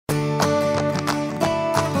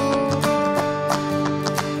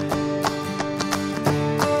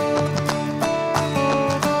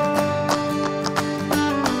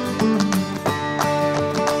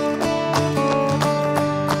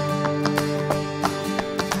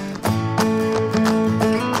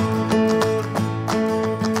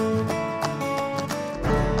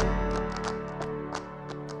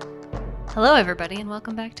everybody, and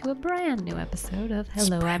welcome back to a brand new episode of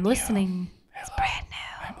Hello, I'm Listening. It's brand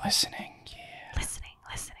new. I'm listening. Yeah. Listening.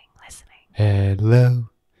 Hello,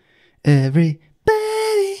 everybody.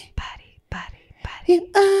 Buddy. You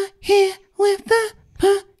are here with the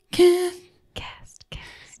podcast. Cast.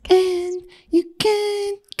 And you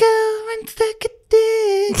can go and suck a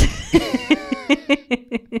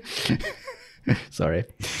dick. Sorry.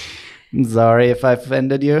 I'm sorry if I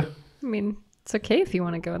offended you. I mean, it's okay if you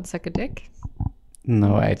want to go and suck a dick.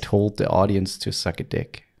 No, I told the audience to suck a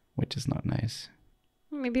dick, which is not nice.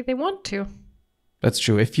 Maybe they want to. That's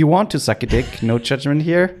true. If you want to suck a dick, no judgment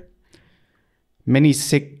here. Many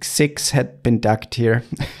sicks had been ducked here.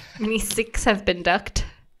 Many sicks have been ducked.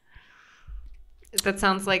 That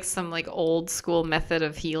sounds like some old school method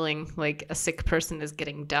of healing. Like a sick person is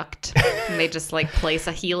getting ducked, and they just place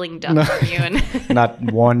a healing duck on you, and Not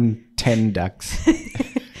 10 ducks.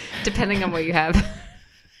 depending on what you have.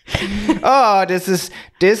 Oh, this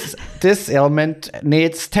ailment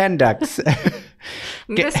needs 10 ducks.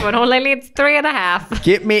 This one only needs 3.5.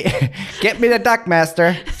 Get me the duck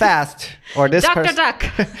master fast, or this Dr. person. Duck.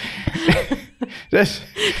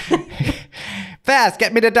 Fast,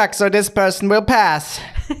 get me the duck so this person will pass.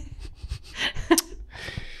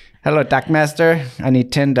 Hello, duck master. I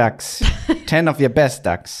need 10 ducks. 10 of your best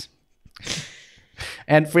ducks.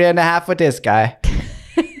 And 3.5 for this guy.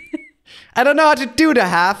 I don't know how to do the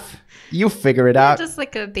half. You figure it out. Just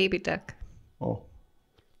like a baby duck. Oh.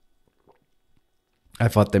 I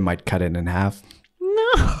thought they might cut it in half.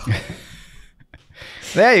 No.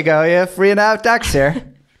 There you go. You have 3.5 ducks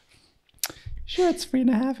here. Sure, it's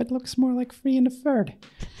 3.5. It looks more like 3 1/3.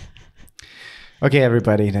 Okay,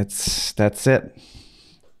 everybody. That's it.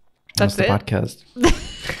 That's the it? podcast.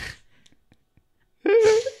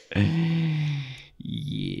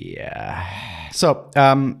 Yeah. So,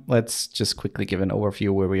 let's just quickly give an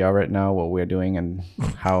overview where we are right now, what we're doing, and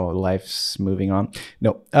how life's moving on.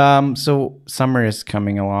 No. So summer is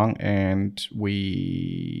coming along, and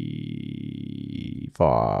we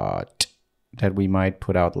thought that we might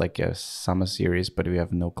put out a summer series, but we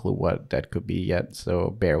have no clue what that could be yet. So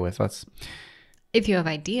bear with us. If you have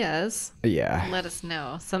ideas, Yeah. let us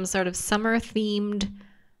know. Some sort of summer-themed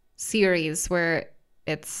series where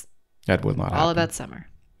it's That will not all happen. about summer.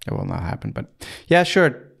 It will not happen, but yeah, sure.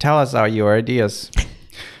 Tell us your ideas.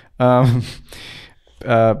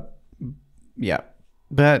 Yeah,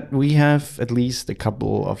 but we have at least a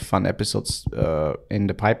couple of fun episodes in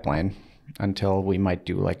the pipeline until we might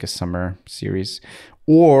do a summer series,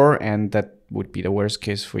 and that would be the worst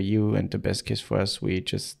case for you and the best case for us. We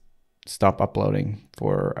just stop uploading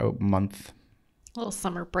for a month. A little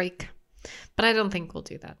summer break. But I don't think we'll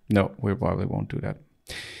do that. No, we probably won't do that.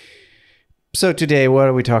 So today, what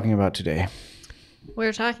are we talking about today?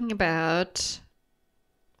 We're talking about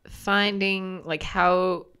finding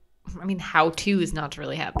how to is not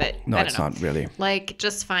really how, but No, I don't it's know. not really.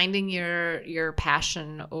 Just finding your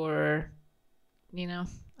passion, or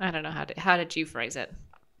I don't know how did you phrase it?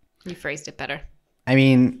 You phrased it better. I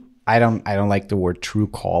mean, I don't like the word true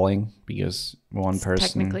calling because one It's person.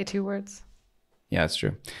 technically 2 words. Yeah, it's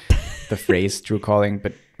true. The phrase true calling,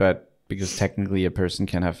 but because technically a person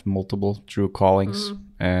can have multiple true callings,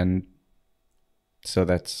 and so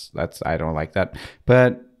that's I don't like that.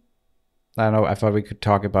 But I don't know. I thought we could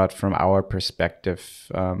talk about from our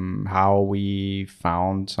perspective how we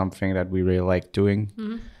found something that we really like doing.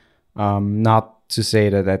 Not to say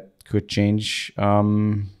that could change at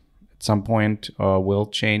some point, or will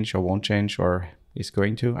change, or won't change, or is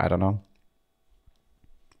going to. I don't know.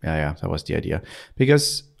 Yeah, that was the idea.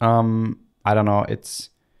 Because I don't know.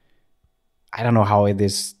 I don't know how it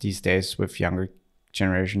is these days with younger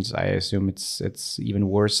generations. I assume it's even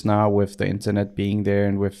worse now with the internet being there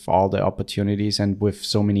and with all the opportunities and with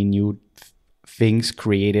so many new things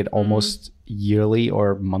created almost yearly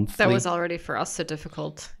or monthly. That was already for us so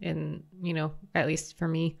difficult in, at least for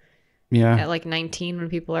me. Yeah. At 19, when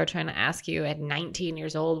people are trying to ask you at 19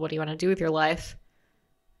 years old, what do you want to do with your life?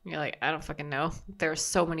 You're like, I don't fucking know. There are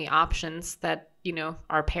so many options that,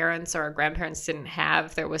 our parents or our grandparents didn't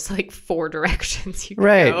have. There was 4 directions you could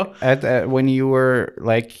go. Right. When you were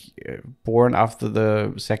born after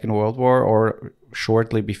the Second World War or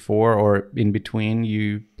shortly before or in between,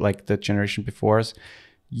 you the generation before us,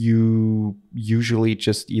 you usually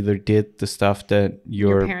just either did the stuff that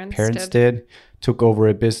your parents did, took over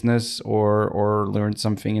a business or learned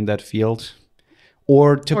something in that field.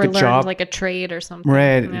 Or took a job, a trade or something.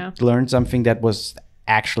 Right, yeah. Learned something that was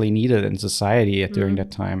actually needed in society during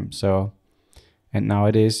that time. So, and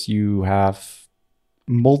nowadays you have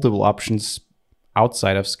multiple options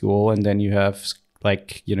outside of school, and then you have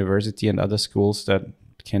university and other schools that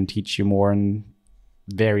can teach you more in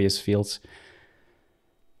various fields.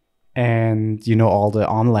 And all the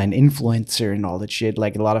online influencer and all that shit,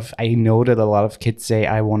 like I know that a lot of kids say,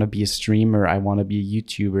 I want to be a streamer, I want to be a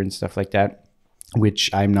YouTuber and stuff like that, which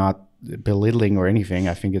I'm not belittling or anything.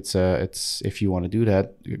 I think it's if you want to do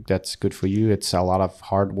that, that's good for you. It's a lot of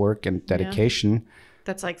hard work and dedication. Yeah.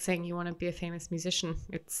 That's like saying you want to be a famous musician.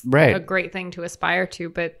 It's right. a great thing to aspire to,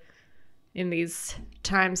 but in these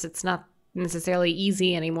times it's not necessarily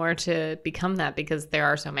easy anymore to become that because there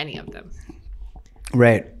are so many of them.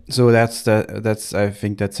 Right. So that's I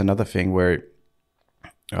think that's another thing where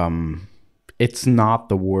it's not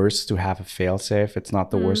the worst to have a failsafe. It's not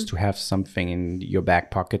the worst to have something in your back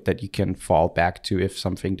pocket that you can fall back to if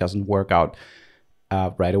something doesn't work out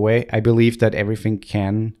right away. I believe that everything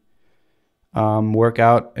can work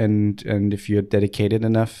out, and if you're dedicated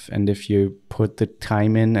enough, and if you put the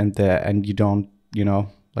time in, and you don't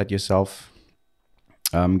let yourself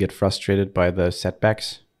get frustrated by the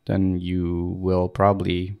setbacks, then you will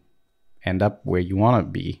probably end up where you want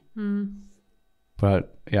to be.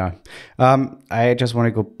 But yeah, I just want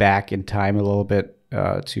to go back in time a little bit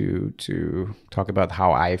to talk about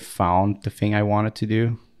how I found the thing I wanted to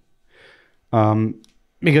do.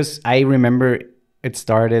 Because I remember it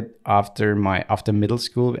started after middle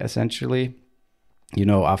school, essentially.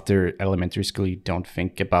 After elementary school, you don't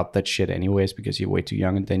think about that shit anyways because you're way too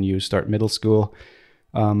young, and then you start middle school.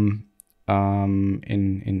 In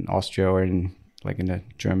Austria, or in the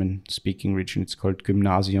German speaking region, it's called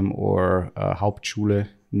Gymnasium or Hauptschule.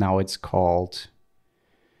 Now it's called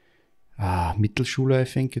Mittelschule, I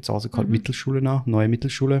think. It's also called Mittelschule now, Neue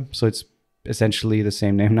Mittelschule. So it's essentially the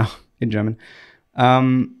same name now in German.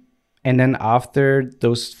 And then after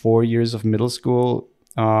those 4 years of middle school,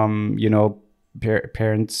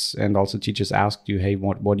 parents and also teachers asked you, hey,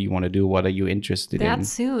 what do you want to do? What are you interested in? That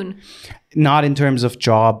soon? Not in terms of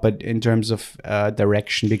job, but in terms of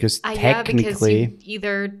direction, because technically... Yeah, because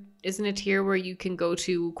either, isn't it here where you can go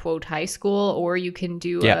to, quote, high school, or you can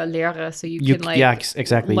do a Lehre, so you can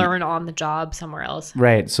exactly. learn on the job somewhere else.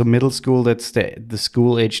 Right, so middle school, that's the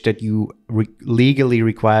school age that you legally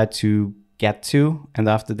required to get to, and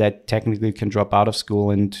after that, technically you can drop out of school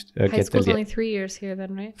and get... High school's only 3 years here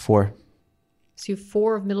then, right? 4. So you have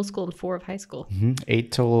 4 of middle school and 4 of high school.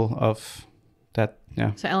 8 total of that,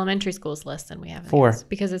 yeah. So elementary school is less than we have. 4.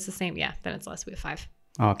 Because it's the same, yeah, then it's less. We have 5.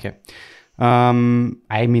 Oh, okay. I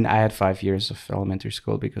had 5 years of elementary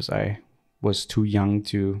school because I was too young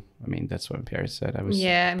to... that's what my parents said. I was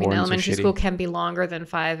elementary school can be longer than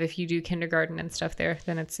 5. If you do kindergarten and stuff there,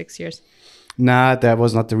 then it's 6 years. Nah, that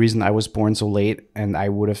was not the reason. I was born so late, and I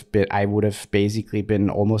would have basically been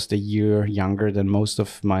almost a year younger than most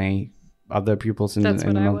of my other pupils in That's the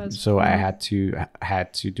what I month. was. So I had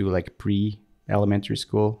to do like pre-elementary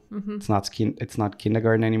school. It's not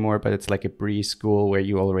kindergarten anymore, but it's like a preschool where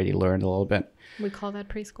you already learned a little bit. We call that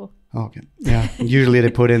preschool. Okay. Yeah. Usually they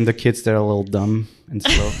put in the kids that are a little dumb and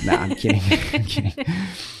slow. Nah, I'm kidding. I'm kidding.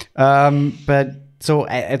 But so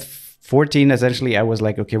at 14, essentially, I was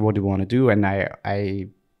like, okay, what do you want to do? And I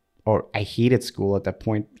hated school at that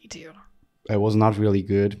point. Me too. I was not really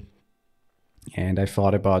good. And I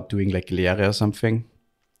thought about doing like Lehre or something.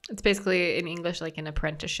 It's basically in English like an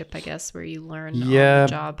apprenticeship, I guess, where you learn on the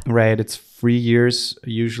job. Right. It's 3 years,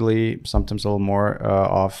 usually, sometimes a little more,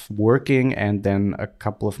 of working and then a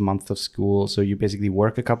couple of months of school. So you basically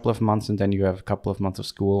work a couple of months and then you have a couple of months of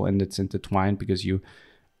school, and it's intertwined because you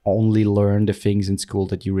only learn the things in school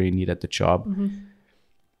that you really need at the job.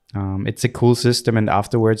 It's a cool system, and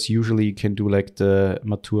afterwards usually you can do like the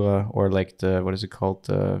matura, or like the, what is it called,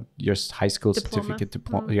 your high school certificate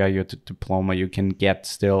diploma. Yeah, your diploma you can get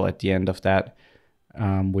still at the end of that,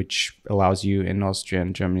 which allows you in Austria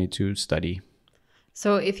and Germany to study.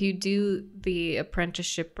 So if you do the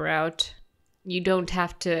apprenticeship route, you don't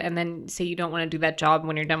have to, and then say you don't want to do that job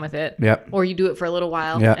when you're done with it, or you do it for a little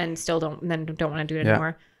while and still don't want to do it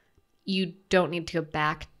anymore, you don't need to go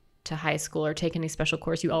back to high school or take any special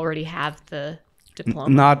course. You already have the diploma.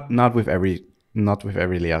 Not with every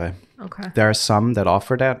Lehre. Okay. There are some that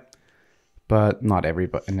offer that, but not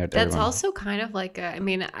everybody. That's also kind of like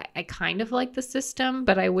I kind of like the system,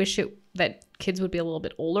 but I wish that kids would be a little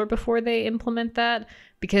bit older before they implement that,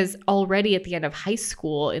 because already at the end of high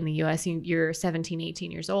school in the US, you're 17,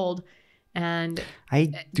 18 years old. And I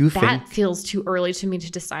do that feels too early to me to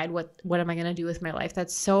decide what am I going to do with my life.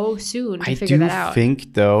 That's so soon to figure that out. I do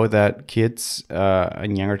think, though, that kids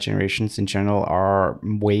and younger generations in general are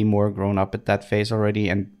way more grown up at that phase already,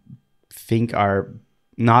 and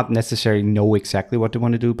not necessarily know exactly what they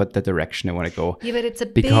want to do, but the direction they want to go. Yeah, but it's a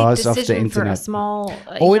because big decision of the for a internet. small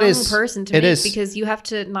Oh, it young is. person to It make is. because you have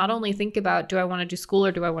to not only think about, do I want to do school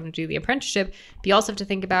or do I want to do the apprenticeship, but you also have to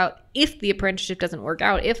think about, if the apprenticeship doesn't work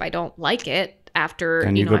out, if I don't like it after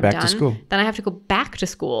Then you go I'm back to done, school. then I have to go back to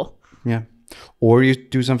school. Yeah. Or you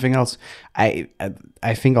do something else. I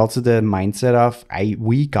think also the mindset of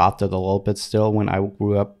we got that a little bit still when I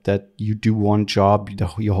grew up, that you do one job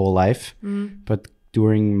your whole life. But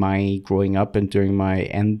during my growing up and during my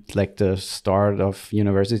end, like the start of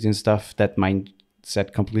university and stuff, that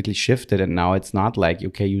mindset completely shifted. And now it's not like,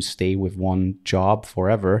 okay, you stay with one job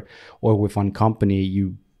forever or with one company.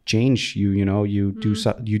 You change, you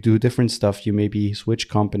do different stuff. You maybe switch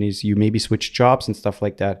companies, you maybe switch jobs and stuff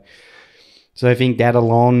like that. So I think that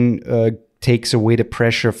alone takes away the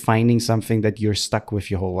pressure of finding something that you're stuck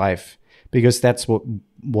with your whole life, because that's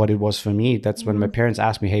what it was for me. That's when my parents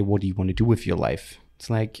asked me, hey, what do you want to do with your life? It's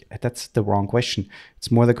like, that's the wrong question.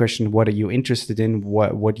 It's more the question, what are you interested in?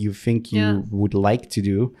 What do you think you would like to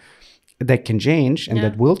do? That can change, and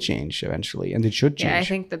that will change eventually, and it should change. Yeah, I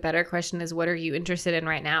think the better question is, what are you interested in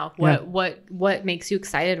right now? What makes you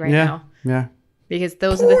excited right now? Yeah. Because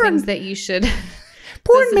those are the things that you should...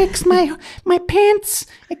 Porn makes my pants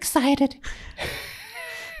excited.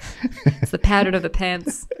 It's the pattern of the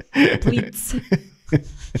pants. Pleats.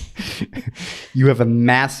 You have a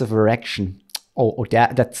massive erection. Oh,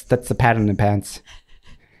 that's the pattern in pants.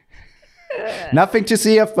 Nothing to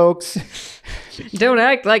see here, folks. Don't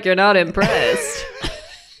act like you're not impressed.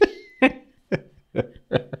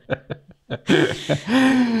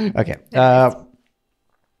 Okay.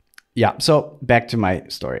 Yeah. So back to my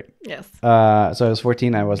story. Yes. So I was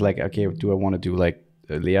 14. I was like, okay, do I want to do like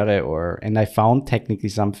a Lehre and I found technically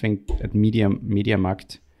something at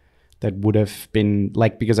Mediamarkt that would have been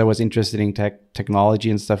like, because I was interested in technology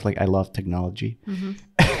and stuff. Like, I love technology.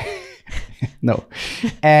 No.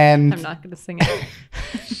 And I'm not going to sing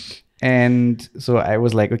it. And so I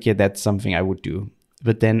was like, okay, that's something I would do.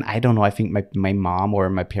 But then, I don't know, I think my mom or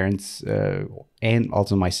my parents and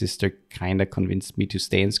also my sister kind of convinced me to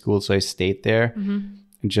stay in school. So I stayed there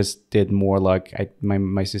and just did more like,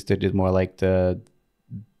 my sister did more like the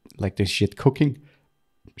cooking,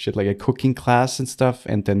 like a cooking class and stuff,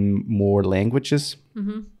 and then more languages.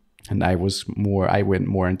 And I went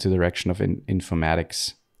more into the direction of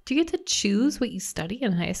informatics. Do you get to choose what you study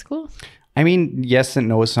in high school? I mean, yes and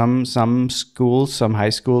no. Some schools, some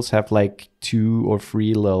high schools have like 2 or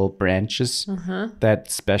 3 little branches that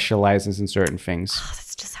specializes in certain things. Oh,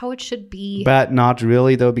 that's just how it should be. But not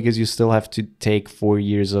really, though, because you still have to take 4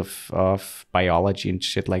 years of biology and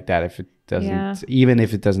shit like that. If it doesn't, even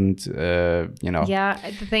if it doesn't, Yeah,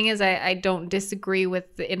 the thing is, I don't disagree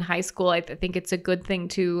with in high school. I think it's a good thing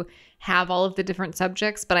to have all of the different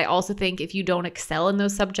subjects, but I also think if you don't excel in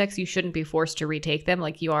those subjects, you shouldn't be forced to retake them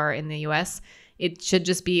like you are in the US. It should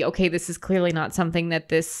just be, okay, this is clearly not something that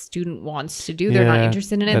this student wants to do. They're not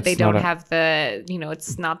interested in it. They don't have the,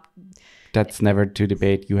 it's not. That's never to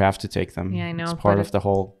debate. You have to take them. Yeah, I know. It's part of the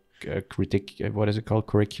whole what is it called?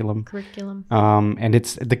 Curriculum. And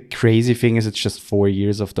it's the crazy thing is it's just 4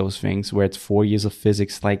 years of those things, where it's 4 years of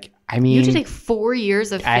physics. Like, I mean, you had to take 4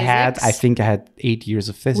 years of physics. I think I had 8 years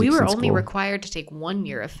of physics. We were only required to take 1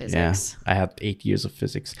 year of physics. Yeah, I had 8 years of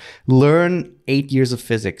physics. Learn 8 years of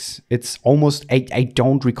physics. It's almost, I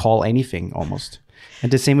don't recall anything almost.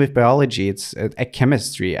 And the same with biology. It's a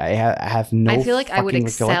chemistry. I have no. I feel like I would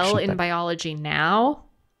excel in biology now,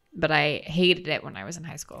 but I hated it when I was in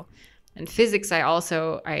high school. And physics,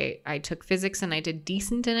 I took physics and I did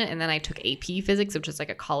decent in it. And then I took AP physics, which is like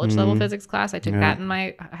a college level physics class. I took that in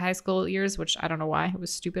my high school years, which I don't know why. It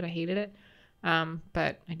was stupid. I hated it.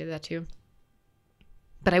 But I did that too.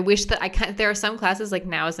 But I wish that there are some classes, like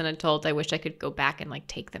now as an adult, I wish I could go back and like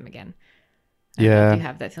take them again. I don't know if you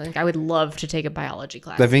have that feeling. I would love to take a biology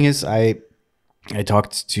class. The thing is, I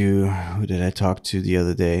talked to, who did I talk to the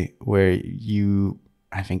other day, where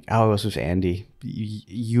I think I was with Andy.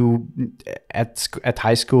 You at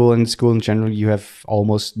high school and school in general, you have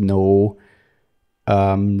almost no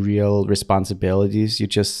real responsibilities. You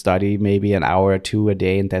just study maybe an hour or 2 a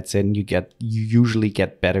day, and that's it. And you usually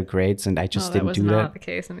get better grades. And I just didn't do that. That was not the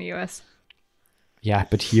case in the US. Yeah,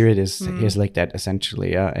 but here it is. Here's like that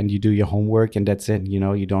essentially. Yeah, and you do your homework, and that's it.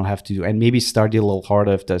 You don't have to do, and maybe study a little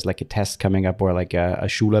harder if there's like a test coming up, or like a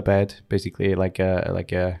Schularbeit, basically like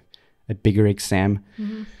a bigger exam.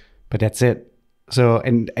 But that's it. So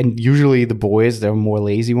and usually the boys, they're more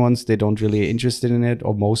lazy ones. They don't really interested in it,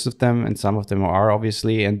 or most of them, and some of them are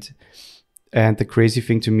obviously. And the crazy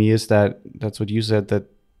thing to me is that's what you said, that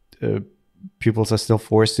pupils are still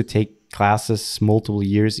forced to take classes multiple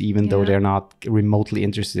years, even though they're not remotely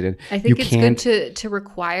interested in. I think it's good to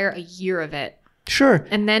require a year of it. Sure.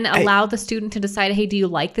 And then allow the student to decide, hey, do you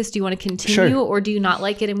like this? Do you want to continue or do you not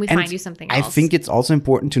like it? And we find you something else. I think it's also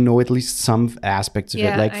important to know at least some aspects of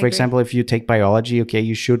it. Like, for example, if you take biology, okay,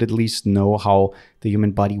 you should at least know how the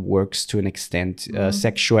human body works to an extent.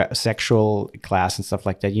 Sexual class and stuff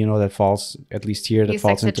like that, you know, that falls, at least here, that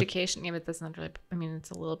falls into... Sex education, yeah, but that's not really, I mean, it's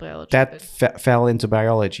a little biology. That fell into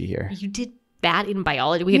biology here. You did that in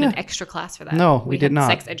biology? We had an extra class for that. No, we did not.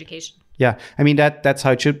 Sex education. Yeah, I mean, that's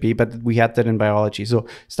how it should be, but we had that in biology. So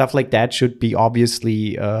stuff like that should be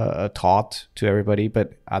obviously taught to everybody.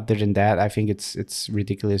 But other than that, I think it's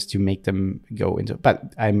ridiculous to make them go into.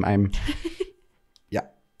 But I'm yeah,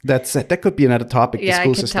 that could be another topic. Yeah, I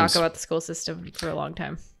could talk about the school system for a long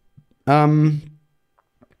time.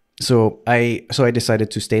 So I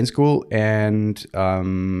decided to stay in school, and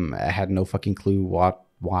I had no fucking clue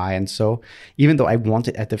why. And so even though I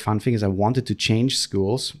wanted, the fun thing is I wanted to change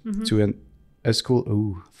schools to a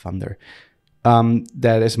school, thunder,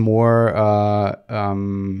 that is more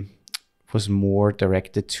was more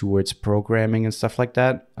directed towards programming and stuff like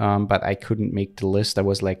that, but I couldn't make the list. I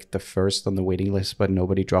was like the first on the waiting list, but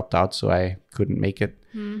nobody dropped out, so I couldn't make it,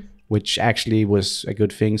 which actually was a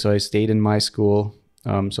good thing. So I stayed in my school.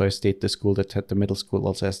 So I stayed the school that had the middle school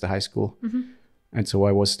also as the high school. And so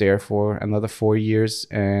I was there for another 4 years.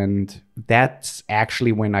 And that's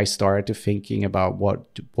actually when I started thinking about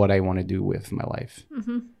what I want to do with my life.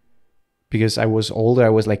 Because I was older, I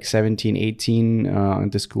was like 17, 18,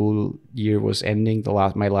 and the school year was ending,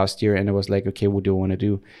 my last year. And I was like, okay, what do I want to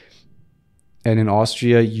do? And in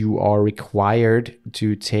Austria, you are required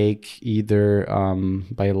to take either,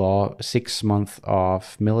 by law, 6 months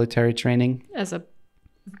of military training. As a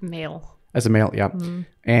male, yeah.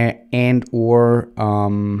 And or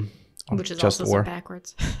which is also so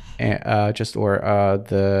backwards. It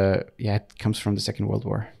comes from the Second World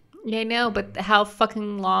War. Yeah, I know, but how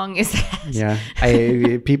fucking long is that? Yeah,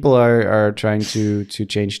 people are trying to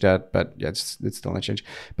change that, but yeah, it's still not changed.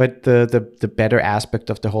 But the better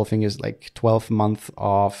aspect of the whole thing is like 12 months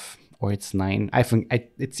of, or it's 9. I think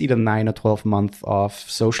it's either 9 or 12 months of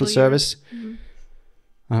social service.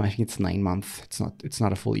 I think it's 9 months. It's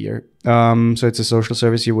not a full year. So it's a social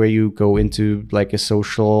service year where you go into like a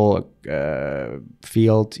social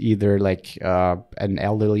field, either like an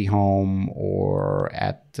elderly home or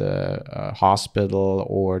at a hospital,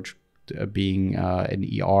 or being an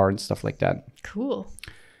ER and stuff like that. Cool.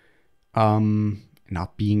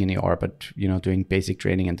 Not being an ER, but doing basic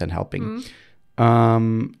training and then helping.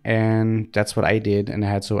 And that's what I did. And I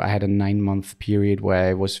had a 9-month period where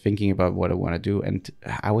I was thinking about what I want to do. And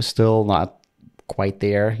I was still not quite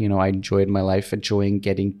there. I enjoyed my life, enjoying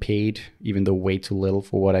getting paid, even though way too little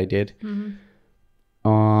for what I did.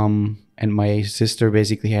 And my sister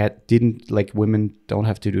basically women don't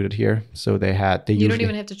have to do that here. So you don't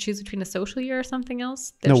even have to choose between a social year or something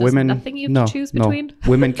else? There's women, nothing you have to choose between? No.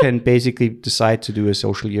 Women can basically decide to do a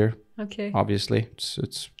social year. Okay. Obviously.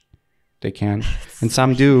 They can, and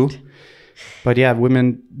some do, but yeah,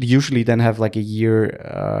 women usually then have like a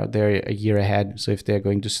year. They're a year ahead. So if they're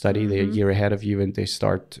going to study, they're a year ahead of you, and they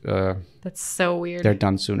start. That's so weird. They're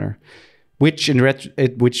done sooner, which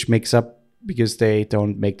which makes up because they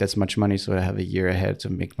don't make that much money, so they have a year ahead to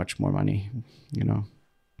make much more money.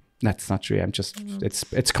 That's not true. I'm just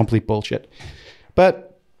it's complete bullshit,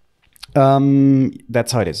 but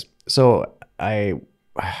that's how it is. So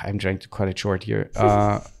I'm trying to cut it short here.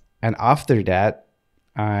 And after that,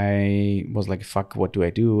 I was like, fuck, what do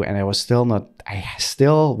I do? And I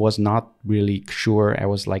still was not really sure. I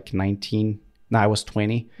was like 19. No, I was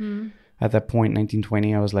 20. At that point, 19,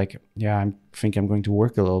 20, I was like, yeah, I think I'm going to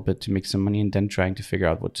work a little bit to make some money, and then trying to figure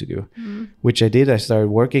out what to do, which I did. I started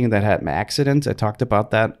working, and that had my accident. I talked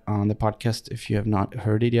about that on the podcast. If you have not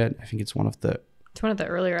heard it yet, I think it's one of the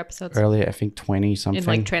earlier episodes. Earlier, I think 20 something. In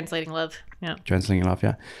like Translating Love. Yeah. Translating Love,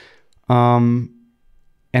 yeah.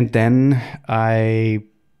 And then I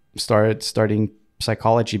started studying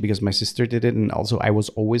psychology because my sister did it. And also I was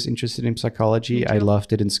always interested in psychology. I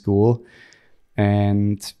loved it in school.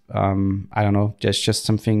 And I don't know, there's just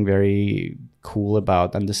something very cool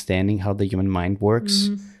about understanding how the human mind works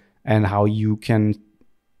and how you can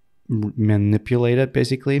manipulate it,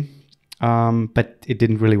 basically. But it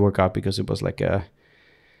didn't really work out because it was like a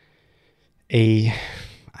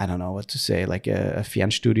I don't know what to say, like a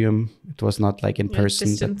Fernstudium. It was not like in person.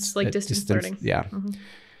 Distance learning. Yeah.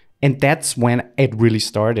 And that's when it really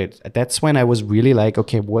started. That's when I was really like,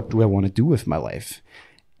 okay, what do I want to do with my life?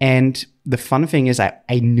 And the fun thing is I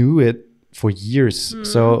knew it for years.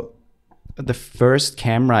 So the first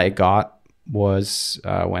camera I got was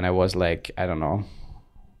when I was like, I don't know,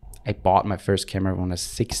 I bought my first camera when I was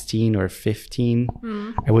 16 or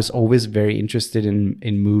 15. I was always very interested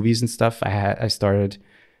in movies and stuff. I started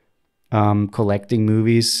collecting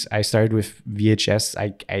movies. I started with VHS.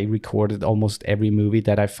 I recorded almost every movie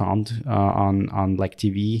that I found on like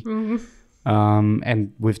TV.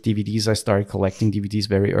 And with DVDs, I started collecting DVDs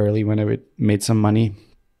very early when I made some money.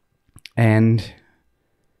 And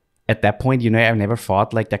at that point, I never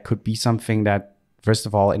thought like that could be something that, first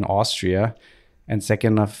of all, in Austria, and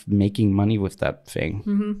second of making money with that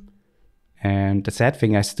thing. And the sad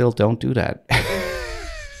thing, I still don't do that.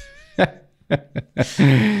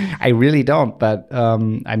 I really don't, but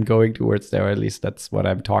I'm going towards there. At least that's what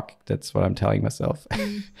I'm telling myself.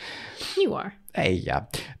 You are. Hey, yeah.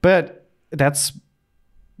 But that's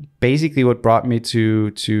basically what brought me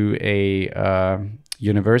to a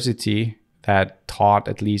university that taught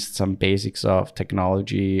at least some basics of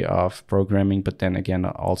technology, of programming, but then again,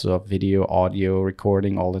 also of video, audio,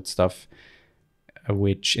 recording, all that stuff,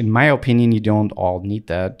 which in my opinion, you don't all need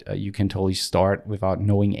that. You can totally start without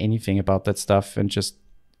knowing anything about that stuff and just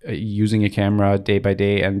using a camera day by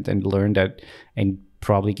day and learn that and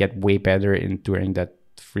probably get way better during that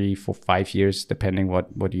 3, 4, 5 years, depending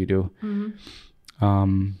what you do.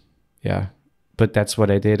 Yeah, but that's what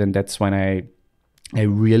I did. And that's when I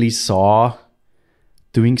really saw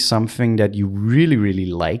doing something that you really, really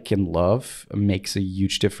like and love makes a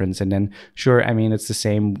huge difference. And then, sure, I mean, it's the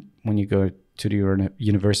same when you go to the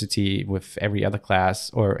university with every other class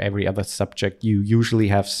or every other subject. You usually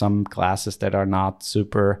have some classes that are not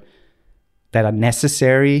that are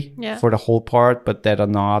necessary for the whole part, but that are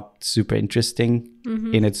not super interesting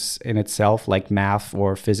in itself, like math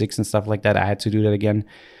or physics and stuff like that. I had to do that again,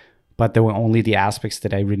 but there were only the aspects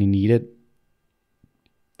that I really needed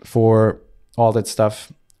for all that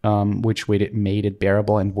stuff, which made it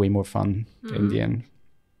bearable and way more fun in the end.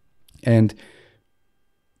 And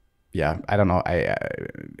yeah, I don't know. I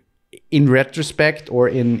in retrospect or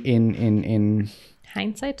in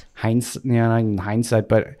hindsight,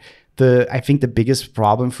 but I think the biggest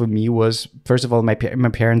problem for me was, first of all, my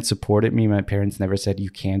parents supported me. My parents never said you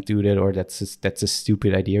can't do that or that's a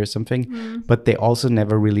stupid idea or something. But they also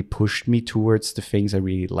never really pushed me towards the things I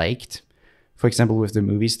really liked. For example, with the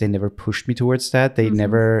movies, they never pushed me towards that. They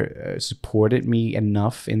never supported me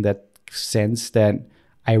enough in that sense that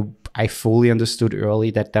I fully understood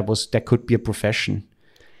early that could be a profession.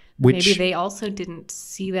 Which maybe they also didn't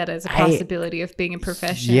see that as a possibility of being a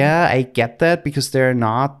profession. Yeah, I get that because they're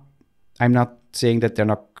not. I'm not saying that they're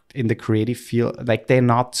not in the creative field. Like they're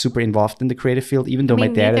not super involved in the creative field, even though my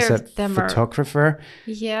dad is a photographer.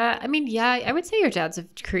 I would say your dad's a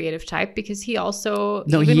creative type because he also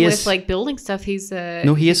with like building stuff. He is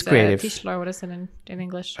creative. Tischler, what is it in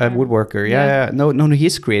English? Woodworker. Yeah. No, he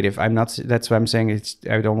is creative. I'm not. That's why I'm saying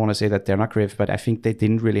I don't want to say that they're not creative, but I think they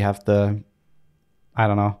didn't really have the. I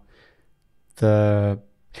don't know. The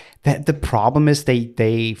problem is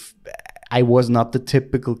I was not the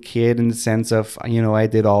typical kid in the sense of, I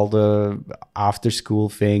did all the after school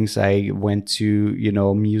things. I went to,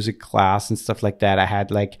 music class and stuff like that. I had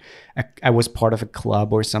I was part of a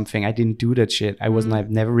club or something. I didn't do that shit. I've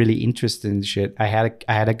never really interested in shit. I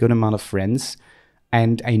had a good amount of friends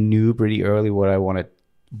and I knew pretty early what I wanted,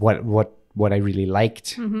 what I really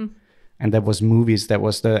liked. And that was movies. That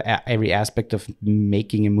was every aspect of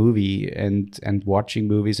making a movie and watching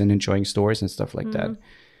movies and enjoying stories and stuff like that.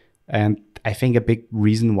 And I think a big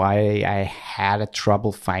reason why I had a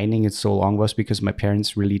trouble finding it so long was because my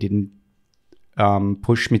parents really didn't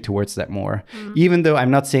push me towards that more. Even though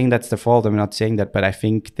I'm not saying that's the fault. I'm not saying that. But I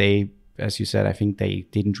think they, as you said, I think they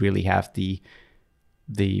didn't really have the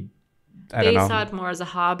they saw it more as a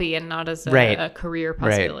hobby and not as a career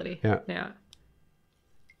possibility. Right.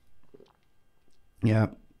 Yeah.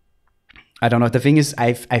 I don't know. The thing is,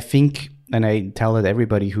 I think, and I tell it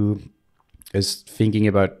everybody who is thinking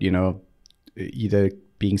about, either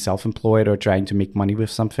being self-employed or trying to make money with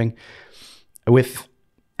something, with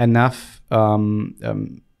enough,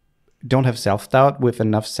 don't have self-doubt, with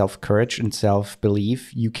enough self-courage and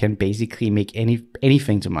self-belief, you can basically make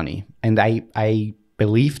anything to money. And I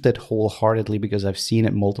believe that wholeheartedly because I've seen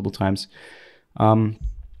it multiple times. I'm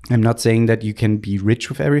not saying that you can be rich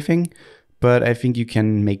with everything, but I think you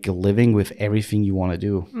can make a living with everything you want to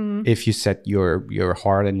do if you set your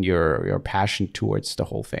heart and your passion towards the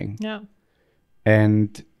whole thing. Yeah.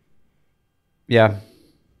 And yeah,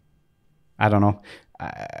 I don't know.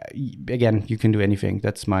 Again, you can do anything.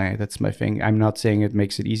 That's my thing. I'm not saying it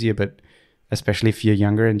makes it easier, but especially if you're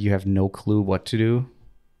younger and you have no clue what to do,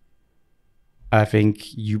 I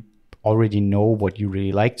think you already know what you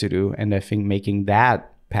really like to do. And I think making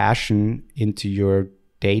that passion into your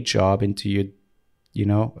day job, into your,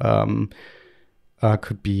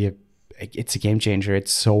 could be it's a game changer.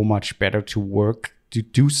 It's so much better to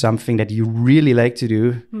do something that you really like to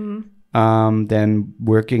do than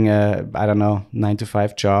working a, I don't know,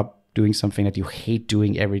 9-to-5 job, doing something that you hate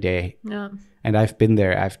doing every day. Yeah. And I've been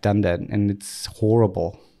there, I've done that, and it's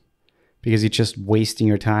horrible because you're just wasting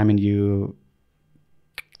your time and you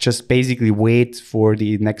just basically wait for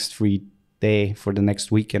the next free day, for the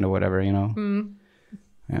next weekend or whatever,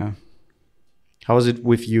 Yeah. How was it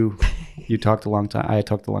with you? You talked a long time. I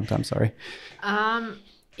talked a long time, sorry.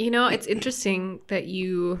 It's interesting that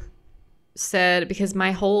you said, because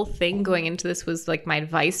my whole thing going into this was like my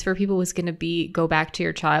advice for people was going to be go back to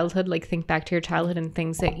your childhood, like think back to your childhood and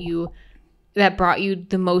things that brought you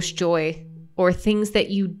the most joy, or things that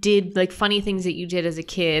you did, like funny things that you did as a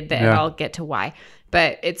kid that I'll get to why.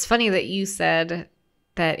 But it's funny that you said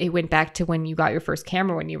that it went back to when you got your first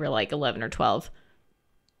camera when you were like 11 or 12.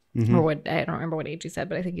 Or what, I don't remember what age you said,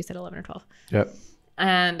 but I think you said 11 or 12. Yep.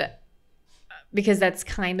 And because that's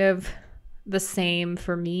kind of the same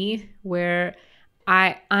for me, where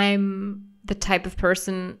I'm the type of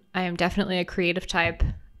person, I am definitely a creative type.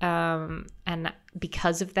 And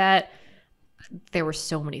because of that, there were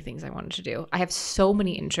so many things I wanted to do. I have so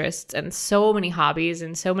many interests and so many hobbies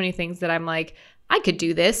and so many things that I'm like, I could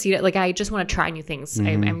do this. Like I just want to try new things.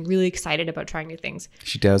 I'm really excited about trying new things.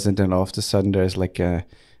 She does, and then all of a sudden there's like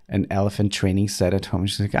an elephant training set at home.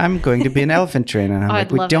 She's like, I'm going to be an elephant trainer. And I'm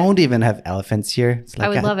like, we don't even have elephants here. It's like, I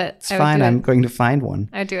would love it. It's fine. I'm going to find one.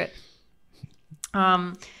 I'd do it.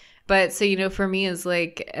 But so, for me as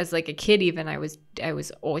like a kid, even I was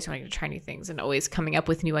always wanting to try new things and always coming up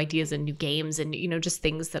with new ideas and new games and, just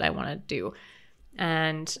things that I want to do.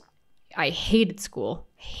 And I hated school,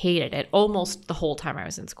 hated it almost the whole time I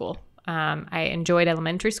was in school. I enjoyed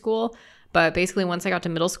elementary school, but basically once I got to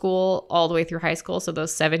middle school all the way through high school, so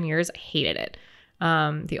those 7 years, I hated it.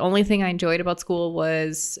 The only thing I enjoyed about school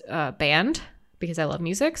was band, because I love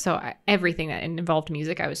music. So everything that involved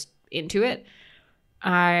music, I was into it.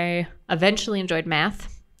 I eventually enjoyed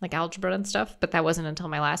math, like algebra and stuff, but that wasn't until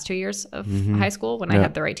my last 2 years of high school when I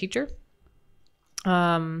had the right teacher.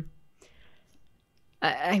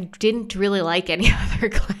 I didn't really like any other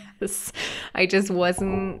class. I just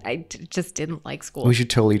didn't like school. We should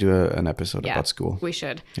totally do an episode about school. We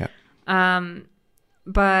should. Yeah. And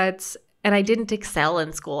I didn't excel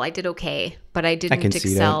in school. I did okay, but I didn't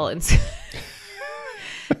excel in school.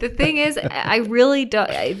 The thing is, I really don't.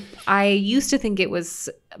 I used to think it was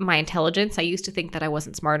my intelligence. I used to think that I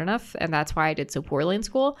wasn't smart enough, and that's why I did so poorly in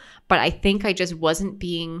school. But I think I just wasn't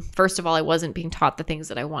being, first of all, I wasn't being taught the things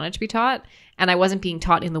that I wanted to be taught, and I wasn't being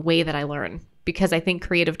taught in the way that I learn, because I think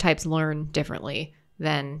creative types learn differently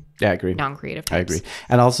than non-creative types. I agree.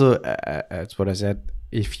 And also, that's what I said.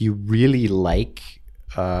 If you really like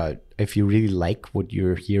what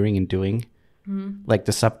you're hearing and doing, like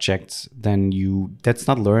the subjects, then that's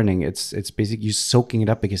not learning. It's basically you soaking it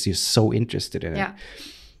up because you're so interested in it.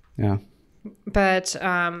 Yeah. But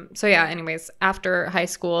so yeah, anyways, after high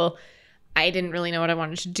school, I didn't really know what I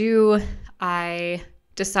wanted to do. I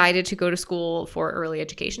decided to go to school for early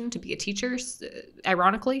education to be a teacher.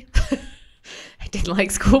 Ironically, I didn't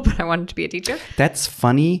like school, but I wanted to be a teacher. That's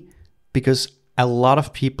funny because a lot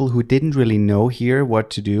of people who didn't really know here what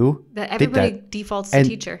to do, everybody defaults to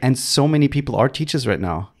teacher. And so many people are teachers right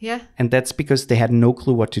now. Yeah. And that's because they had no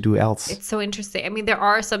clue what to do else. It's so interesting. I mean, there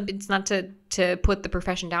are some, it's not to put the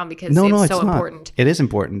profession down, because it's so important. It is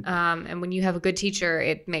important. And when you have a good teacher,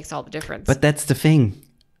 it makes all the difference. But that's the thing.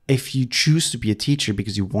 If you choose to be a teacher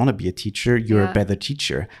because you want to be a teacher, you're a better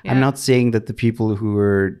teacher. Yeah. I'm not saying that the people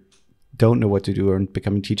who don't know what to do or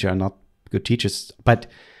becoming a teacher are not good teachers, but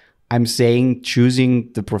I'm saying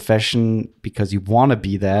choosing the profession because you want to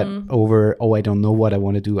be that over, I don't know what I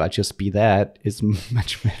want to do, I'll just be that, is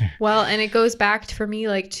much better. Well, and it goes back for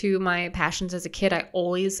me to my passions as a kid. I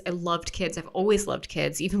loved kids. I've always loved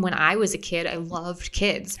kids. Even when I was a kid, I loved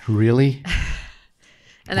kids. Really?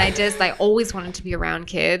 And I always wanted to be around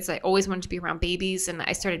kids. I always wanted to be around babies. And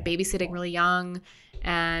I started babysitting really young.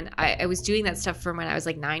 And I was doing that stuff from when I was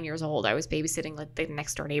like 9 years old. I was babysitting like the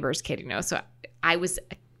next door neighbor's kid, So I was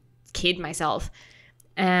a kid myself.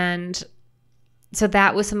 And so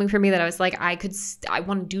that was something for me that I was like, I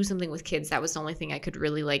want to do something with kids. That was the only thing I could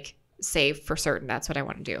really like say for certain. That's what I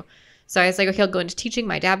want to do. So I was like, okay, I'll go into teaching.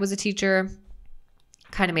 My dad was a teacher.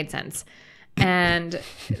 Kind of made sense. And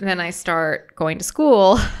then I start going to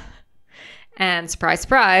school, and surprise,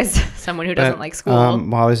 surprise, someone who doesn't like school.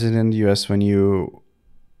 How is it in the US when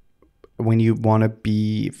when you want to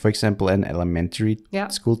be, for example, an elementary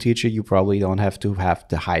school teacher, you probably don't have to have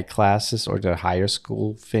the high classes or the higher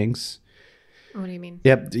school things. What do you mean?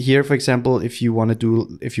 Yeah, here, for example, if you want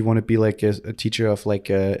to be like a teacher of like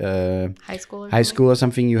a high school or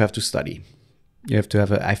something, you have to study. You have to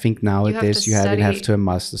have I think nowadays you have to have a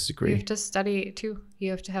master's degree. You have to study too. You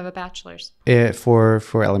have to have a bachelor's.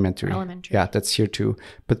 For elementary. For elementary. Yeah, that's here too.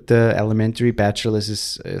 But the elementary bachelor's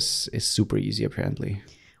is super easy apparently.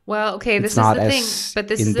 Well, okay, this is the thing. But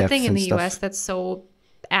this is the thing in the US that's so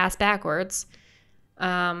ass backwards.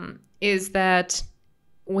 Is that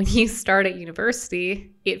when you start at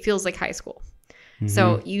university, it feels like high school. Mm-hmm.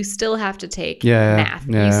 So you still have to take math.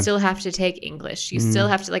 Yeah. You still have to take English. You still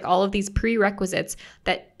have to, like, all of these prerequisites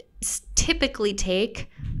that typically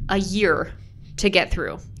take a year to get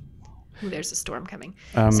through. Ooh, there's a storm coming.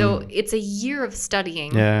 So it's a year of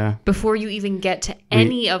studying before you even get to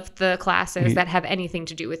any of the classes that have anything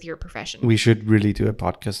to do with your profession. We should really do a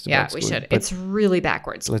podcast about school. Yeah, we should. It's really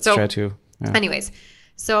backwards. Let's try to. Yeah. Anyways,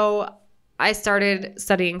 so I started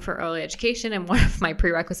studying for early education, and one of my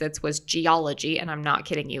prerequisites was geology, and I'm not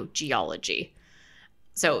kidding you, geology.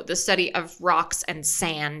 So the study of rocks and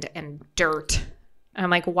sand and dirt. And I'm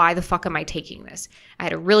like, why the fuck am I taking this? I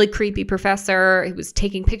had a really creepy professor. He was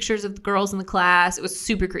taking pictures of the girls in the class. It was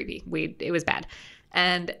super creepy. It was bad.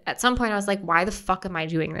 And at some point I was like, why the fuck am I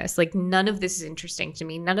doing this? Like, none of this is interesting to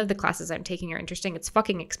me. None of the classes I'm taking are interesting. It's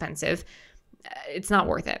fucking expensive. It's not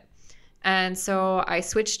worth it. And so I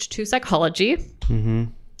switched to psychology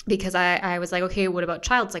because I was like, okay, what about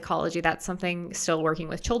child psychology? That's something still working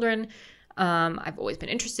with children. I've always been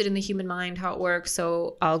interested in the human mind, how it works.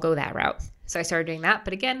 So I'll go that route. So I started doing that.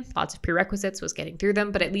 But again, lots of prerequisites, was getting through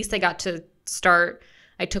them. But at least I got to start.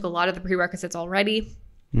 I took a lot of the prerequisites already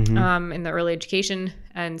in the early education.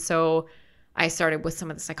 And so I started with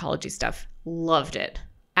some of the psychology stuff. Loved it.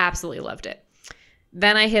 Absolutely loved it.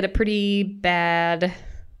 Then I hit a pretty bad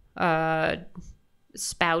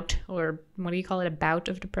spout, or what do you call it? A bout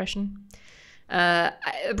of depression. A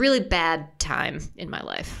really bad time in my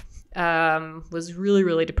life. Was really,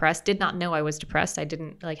 really depressed. Did not know I was depressed. I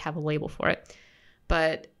didn't have a label for it.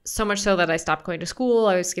 But so much so that I stopped going to school.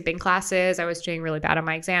 I was skipping classes. I was doing really bad on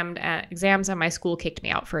my exams, and my school kicked me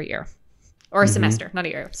out for a year. Or a semester. Not a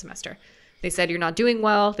year, a semester. They said, you're not doing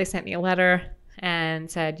well. They sent me a letter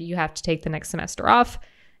and said, you have to take the next semester off,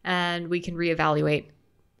 and we can reevaluate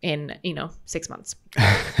in 6 months.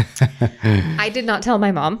 I did not tell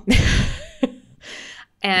my mom.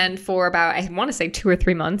 And for about, I want to say 2 or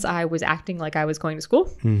 3 months, I was acting like I was going to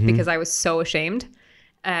school because I was so ashamed.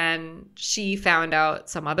 And she found out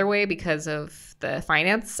some other way because of the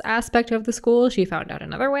finance aspect of the school. She found out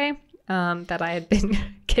another way that I had been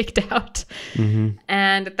kicked out.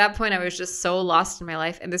 And at that point, I was just so lost in my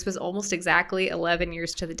life. And this was almost exactly 11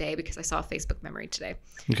 years to the day because I saw a Facebook memory today.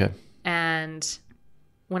 Okay. And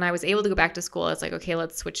when I was able to go back to school, I was like, okay,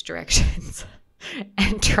 let's switch directions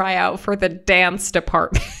and try out for the dance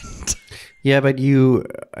department. Yeah, but you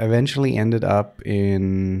eventually ended up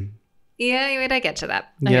in... Yeah, wait, I get to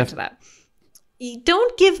that. I get to that. You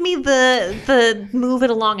don't give me the move it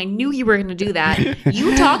along. I knew you were going to do that.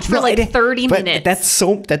 You talked for 30 minutes. That's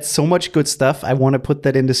so much good stuff. I want to put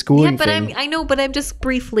that in the schooling thing. I know, but I'm just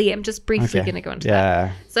briefly going to go into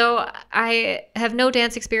that. So I have no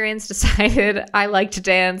dance experience, decided I like to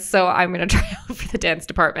dance, so I'm going to try out for the dance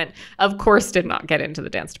department. Of course, did not get into the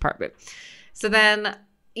dance department. So then,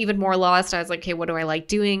 even more lost, I was like, okay, what do I like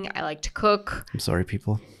doing? I like to cook. I'm sorry,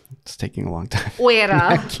 people. It's taking a long time.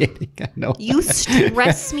 I'm kidding. I know. You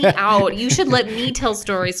stress me out. You should let me tell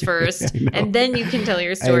stories first, and then you can tell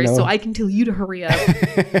your stories, so I can tell you to hurry up.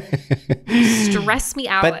 Stress me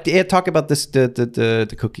out. But talk about this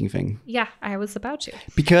the cooking thing. Yeah, I was about to.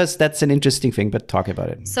 Because that's an interesting thing, but talk about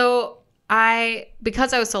it. So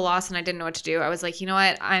because I was so lost and I didn't know what to do, I was like, you know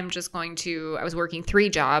what? I was working 3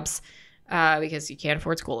 jobs because you can't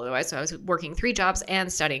afford school otherwise. So I was working 3 jobs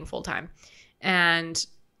and studying full time. And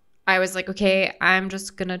I was like, okay, I'm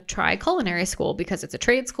just going to try culinary school because it's a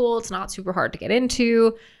trade school. It's not super hard to get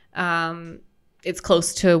into. It's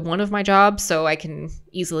close to one of my jobs, so I can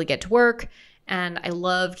easily get to work. And I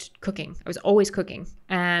loved cooking. I was always cooking.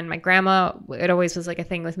 And my grandma, it always was like a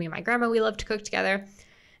thing with me and my grandma. We loved to cook together.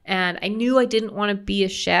 And I knew I didn't want to be a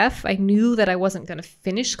chef. I knew that I wasn't going to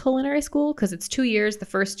finish culinary school because it's 2 years. The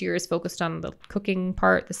first year is focused on the cooking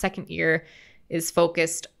part. The second year is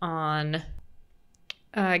focused on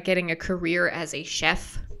getting a career as a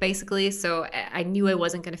chef, basically. So I knew I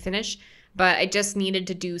wasn't going to finish, but I just needed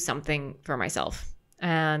to do something for myself.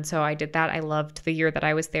 And so I did that. I loved the year that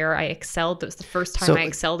I was there. I excelled. It was the first time I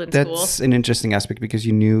excelled in school. That's an interesting aspect because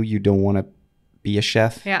you knew you don't want to be a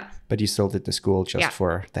chef. Yeah. But you still did the school just Yeah.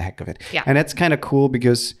 for the heck of it. Yeah. And that's kind of cool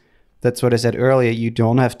because that's what I said earlier. You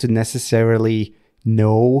don't have to necessarily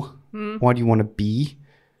know what you want to be,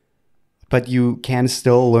 but you can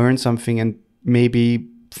still learn something and maybe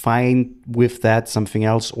find with that something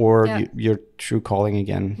else or your true calling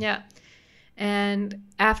again. Yeah. And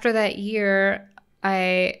after that year,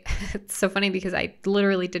 it's so funny because I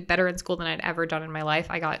literally did better in school than I'd ever done in my life.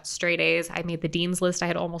 I got straight A's. I made the dean's list. I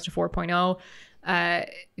had almost a 4.0.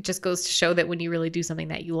 It just goes to show that when you really do something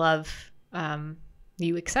that you love,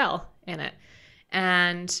 you excel in it.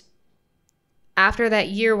 And after that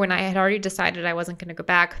year, when I had already decided I wasn't going to go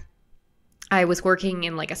back, I was working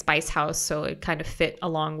in like a spice house. So it kind of fit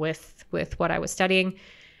along with what I was studying.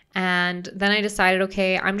 And then I decided,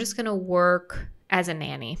 okay, I'm just going to work as a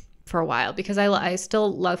nanny for a while because I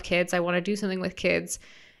still love kids. I want to do something with kids.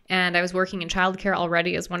 And I was working in childcare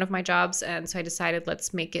already as one of my jobs. And so I decided,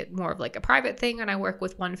 let's make it more of like a private thing. And I work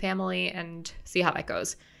with one family and see how that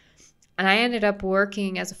goes. And I ended up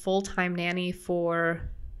working as a full-time nanny for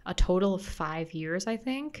a total of 5 years, I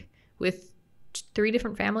think, with 3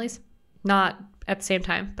 different families. Not at the same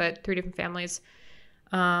time, but 3 different families.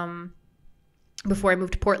 Before I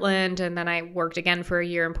moved to Portland. And then I worked again for a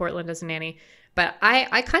year in Portland as a nanny. But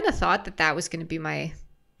I kind of thought that was going to be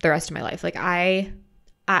the rest of my life. Like I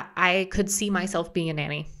could see myself being a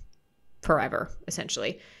nanny forever,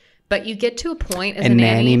 essentially. But you get to a point as a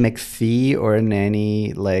nanny McPhee or a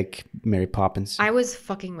nanny like Mary Poppins? I was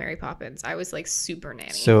fucking Mary Poppins. I was like super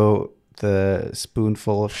nanny. So the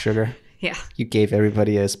spoonful of sugar? Yeah. You gave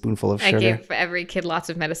everybody a spoonful of sugar? I gave every kid lots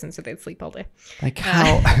of medicine so they'd sleep all day. Like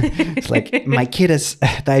how? It's like, my kid has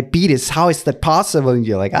diabetes. How is that possible? And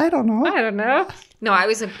you're like, I don't know. No, I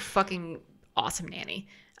was a fucking awesome nanny.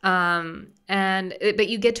 But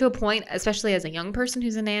you get to a point, especially as a young person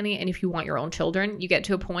who's a nanny, and if you want your own children, you get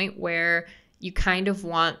to a point where you kind of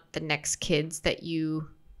want the next kids that you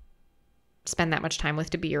spend that much time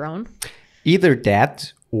with to be your own. Either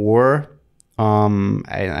that or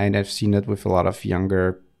I've seen it with a lot of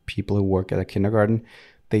younger people who work at a kindergarten.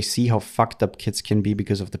 They see how fucked up kids can be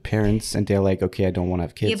because of the parents, and they're like, okay, I don't want to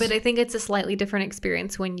have kids. Yeah, but I think it's a slightly different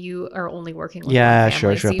experience when you are only working with one family.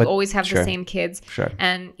 Sure. So you always have the same kids. Sure.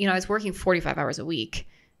 And, I was working 45 hours a week.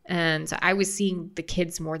 And so I was seeing the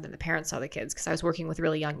kids more than the parents saw the kids because I was working with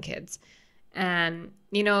really young kids. And,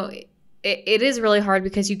 it is really hard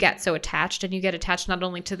because you get so attached, and you get attached not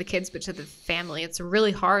only to the kids but to the family. It's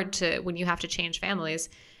really hard when you have to change families,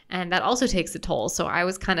 and that also takes a toll. So I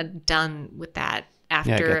was kind of done with that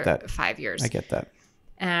after 5 years. I get that.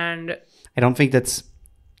 And I don't think that's,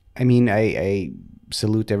 I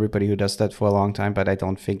salute everybody who does that for a long time, but I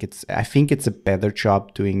think it's a better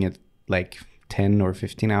job doing it like 10 or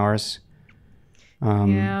 15 hours.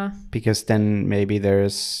 Because then maybe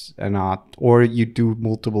there's or you do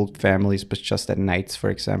multiple families, but just at nights,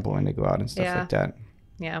 for example, when they go out and stuff like that.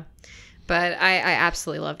 Yeah. But I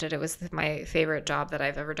absolutely loved it. It was my favorite job that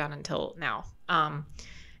I've ever done until now.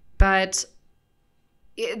 But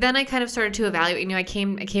then I kind of started to evaluate. I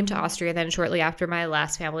came to Austria then shortly after my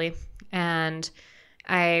last family, and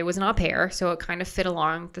I was an au pair, so it kind of fit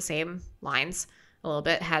along the same lines a little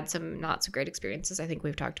bit. Had some not so great experiences. I think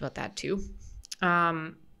we've talked about that too.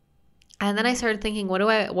 And then I started thinking, what do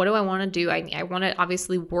I want to do? I want to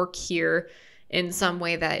obviously work here in some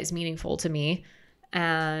way that is meaningful to me.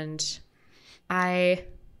 And I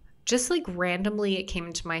just like randomly, it came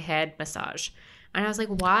into my head, massage. And I was like,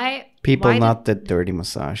 why? Not the dirty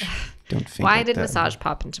massage. Don't think why did massage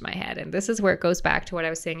pop into my head? And this is where it goes back to what I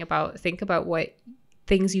was saying about, think about what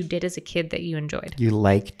things you did as a kid that you enjoyed. You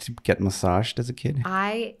liked to get massaged as a kid?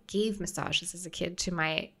 I gave massages as a kid to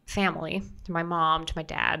my family, to my mom, to my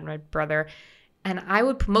dad, my brother. And I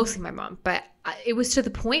would, mostly my mom, but it was to the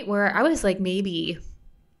point where I was like maybe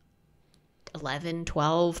 11,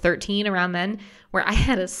 12, 13, around then, where I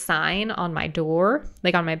had a sign on my door,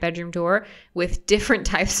 like on my bedroom door, with different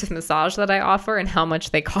types of massage that I offer and how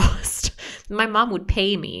much they cost. My mom would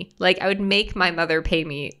pay me. Like I would make my mother pay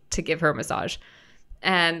me to give her a massage.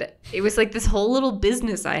 And it was like this whole little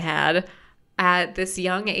business I had at this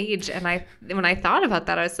young age. And when I thought about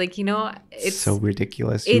that, I was like, it's so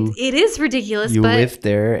ridiculous. It is ridiculous. You live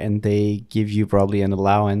there and they give you probably an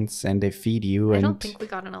allowance and they feed you. I don't think we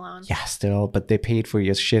got an allowance. Yeah, still, but they paid for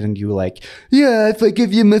your shit and you were like, yeah, if I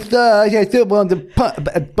give you a massage, I still want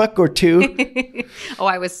a buck or two. Oh,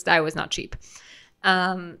 I was not cheap.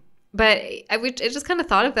 But I just kind of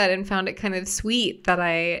thought of that and found it kind of sweet that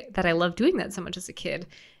I loved doing that so much as a kid.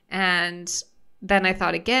 And then I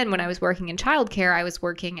thought again, when I was working in childcare,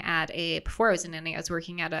 before I was a nanny, I was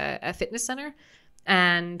working at a fitness center.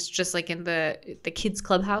 and just like in the kids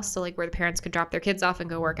clubhouse, so like where the parents could drop their kids off and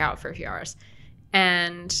go work out for a few hours.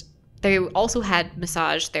 And they also had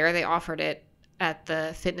massage there. They offered it at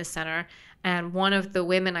the fitness center. And one of the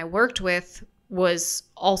women I worked with was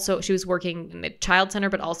also, she was working in the child center,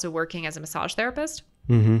 but also working as a massage therapist.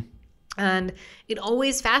 Mm-hmm. And it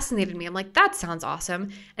always fascinated me. I'm like, that sounds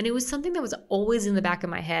awesome. And it was something that was always in the back of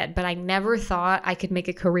my head, but I never thought I could make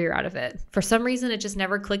a career out of it. For some reason, it just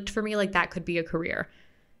never clicked for me like that could be a career.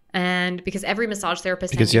 And because every massage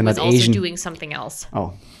therapist Because I knew you're was not also Asian. doing something else.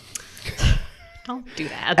 Oh. Don't do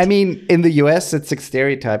that. I mean, in the US, it's a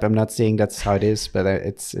stereotype. I'm not saying that's how it is, but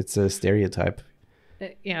it's a stereotype.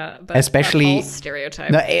 Yeah, but especially a false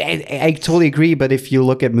stereotype. No, I totally agree. But if you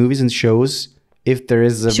look at movies and shows, if there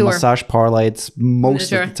is a massage parlor, it's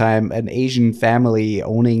most of the time an Asian family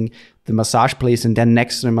owning the massage place, and then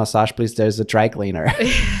next to the massage place, there's a dry cleaner.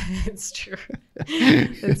 It's true.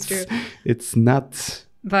 It's true. It's nuts.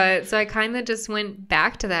 But so I kind of just went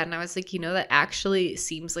back to that, and I was like, that actually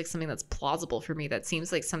seems like something that's plausible for me. That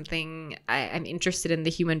seems like something I'm interested in the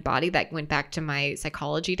human body. That went back to my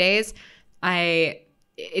psychology days.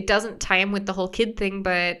 It doesn't tie in with the whole kid thing,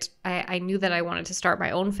 but I knew that I wanted to start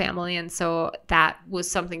my own family. And so that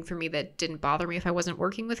was something for me that didn't bother me if I wasn't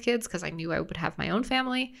working with kids, because I knew I would have my own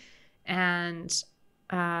family. And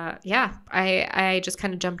I just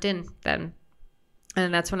kind of jumped in then.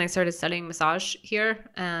 And that's when I started studying massage here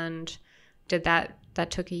and did that.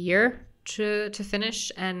 That took a year to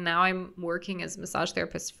finish. And now I'm working as a massage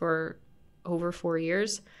therapist for over 4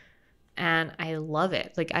 years. And I love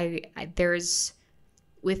it. Like there's,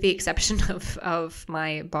 with the exception of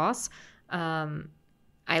my boss,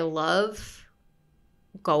 I love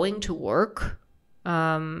going to work.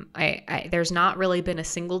 There's not really been a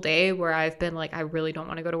single day where I've been like, I really don't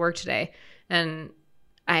want to go to work today. And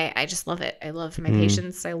I just love it. I love my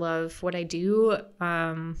patients. I love what I do.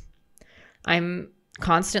 I'm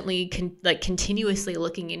constantly continuously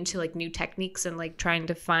looking into like new techniques and like trying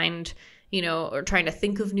to find, or trying to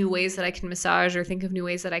think of new ways that I can massage, or think of new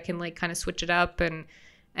ways that I can like kind of switch it up.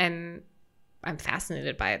 And I'm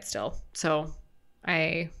fascinated by it still. So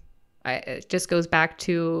it just goes back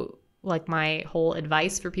to like my whole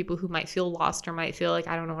advice for people who might feel lost or might feel like,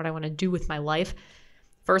 I don't know what I want to do with my life.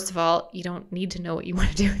 First of all, you don't need to know what you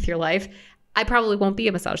want to do with your life. I probably won't be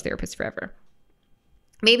a massage therapist forever.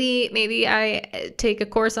 Maybe I take a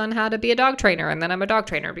course on how to be a dog trainer, and then I'm a dog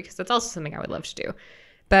trainer, because that's also something I would love to do.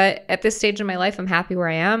 But at this stage in my life, I'm happy where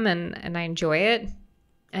I am, and I enjoy it.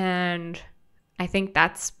 And I think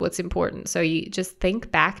that's what's important. So you just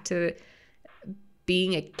think back to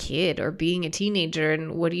being a kid or being a teenager,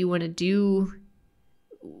 and what do you want to do?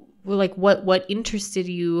 Like what interested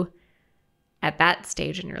you at that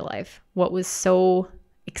stage in your life? What was so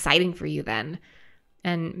exciting for you then?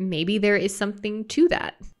 And maybe there is something to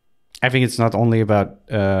that. I think it's not only about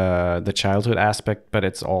the childhood aspect, but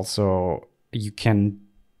it's also, you can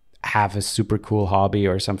have a super cool hobby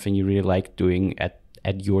or something you really like doing at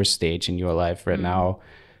your stage in your life right now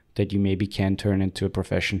that you maybe can turn into a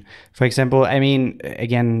profession. For example, I mean,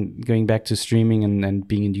 again, going back to streaming and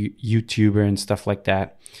being a YouTuber and stuff like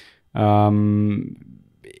that.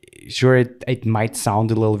 Sure, it might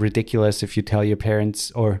sound a little ridiculous if you tell your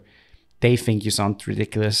parents, or they think you sound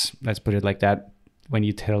ridiculous, let's put it like that, when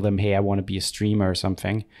you tell them, hey, I want to be a streamer or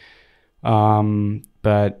something.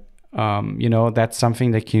 But that's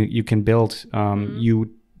something that you can build.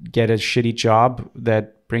 You get a shitty job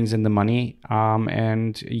that brings in the money,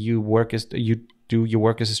 and you do your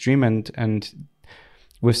work as a streamer, and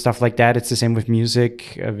with stuff like that, it's the same with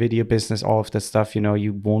music, video business, all of that stuff.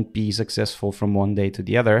 You won't be successful from one day to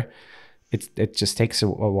the other. It just takes a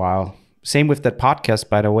while. Same with that podcast,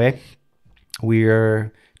 by the way.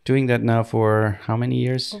 We're doing that now for how many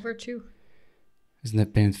years? Over 2. Hasn't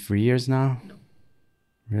it been 3 years now? No.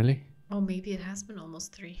 Really? Oh, maybe it has been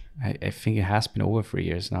almost 3. I think it has been over 3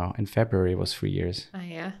 years now. In February, it was 3 years.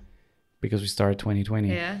 Yeah. Because we started 2020.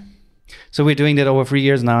 Yeah. So we're doing that over 3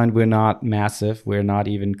 years now, and we're not massive. We're not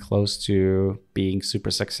even close to being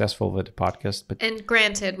super successful with the podcast. And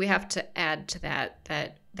granted, we have to add to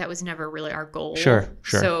that was never really our goal. Sure.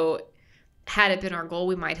 So had it been our goal,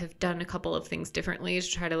 we might have done a couple of things differently to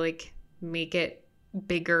try to like make it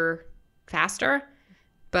bigger faster.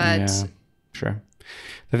 But yeah, sure.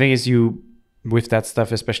 The thing is, with that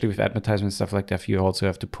stuff, especially with advertisement and stuff like that, you also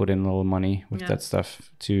have to put in a little money with that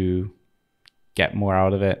stuff to get more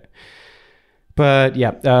out of it. But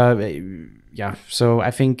so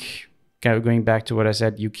I think going back to what I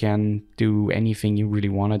said, you can do anything you really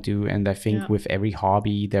want to do. And I think with every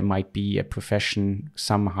hobby, there might be a profession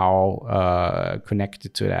somehow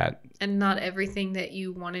connected to that. And not everything that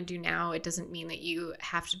you want to do now, it doesn't mean that you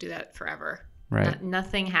have to do that forever. Right.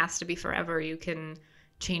 Nothing has to be forever. You can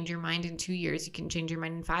change your mind in 2 years. You can change your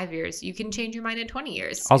mind in 5 years. You can change your mind in 20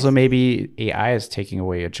 years. Also, maybe AI is taking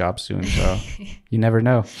away your job soon, so you never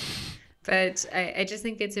know. But I just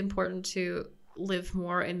think it's important to live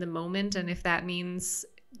more in the moment. And if that means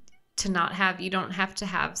you don't have to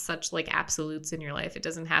have such like absolutes in your life. It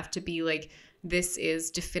doesn't have to be like, this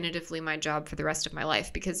is definitively my job for the rest of my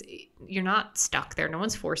life, because you're not stuck there. No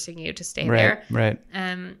one's forcing you to stay there. Right.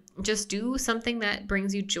 Just do something that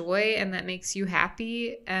brings you joy and that makes you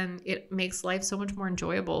happy. And it makes life so much more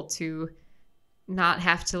enjoyable to not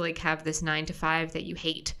have to like have this 9 to 5 that you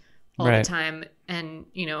hate all the time. And,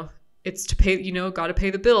 it's to pay, got to pay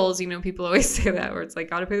the bills. People always say that, where it's like,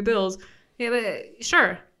 got to pay the bills. Yeah, but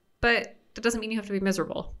sure. But that doesn't mean you have to be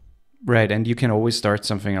miserable. Right. And you can always start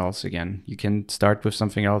something else again. You can start with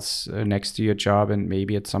something else next to your job, and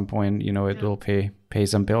maybe at some point, it will pay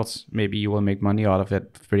some bills. Maybe you will make money out of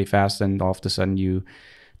it pretty fast, and all of a sudden you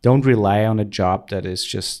don't rely on a job that is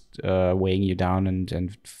just weighing you down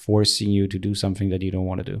and forcing you to do something that you don't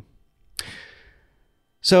want to do.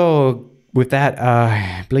 So with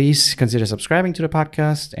that, please consider subscribing to the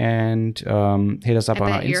podcast and hit us up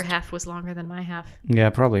on our your half was longer than my half. Yeah,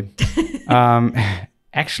 probably.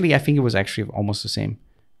 Actually, I think it was actually almost the same,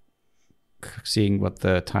 seeing what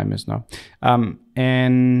the time is now.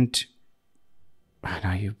 And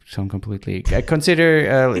now you sound completely...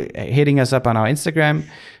 Consider hitting us up on our Instagram.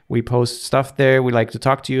 We post stuff there. We like to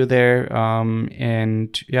talk to you there.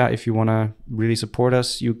 And yeah, if you want to really support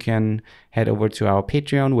us, you can head over to our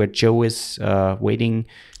Patreon, where Joe is waiting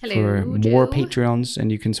for more Patreons,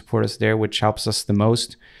 and you can support us there, which helps us the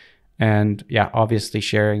most. And yeah, obviously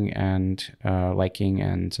sharing and liking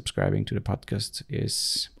and subscribing to the podcast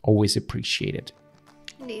is always appreciated.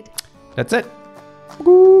 Indeed. That's it.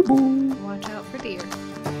 Boo, boo. Watch out for deer.